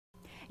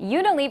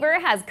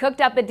Unilever has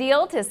cooked up a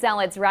deal to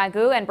sell its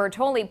Ragu and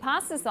Bertolli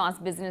pasta sauce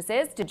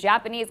businesses to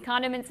Japanese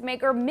condiments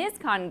maker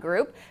Mizkan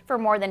Group for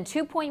more than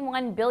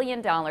 $2.1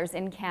 billion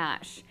in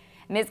cash.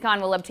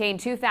 Mizkan will obtain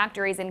 2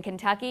 factories in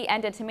Kentucky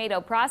and a tomato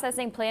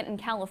processing plant in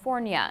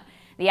California.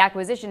 The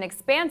acquisition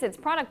expands its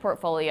product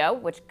portfolio,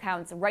 which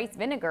counts rice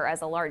vinegar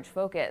as a large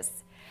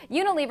focus.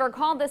 Unilever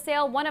called the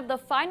sale one of the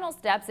final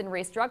steps in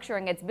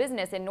restructuring its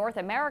business in North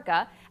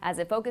America as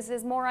it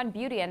focuses more on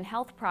beauty and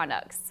health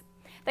products.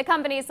 The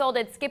company sold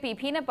its Skippy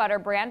peanut butter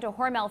brand to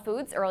Hormel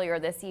Foods earlier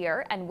this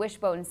year and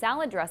Wishbone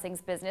salad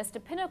dressings business to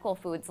Pinnacle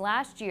Foods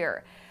last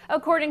year.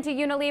 According to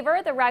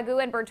Unilever, the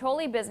Ragu and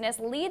Bertolli business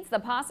leads the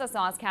pasta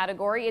sauce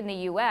category in the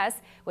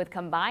U.S. with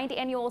combined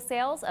annual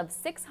sales of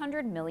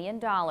 $600 million.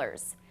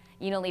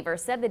 Unilever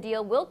said the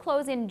deal will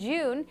close in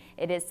June.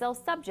 It is still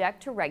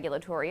subject to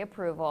regulatory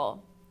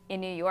approval.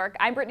 In New York,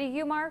 I'm Brittany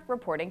Umar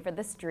reporting for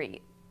The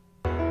Street.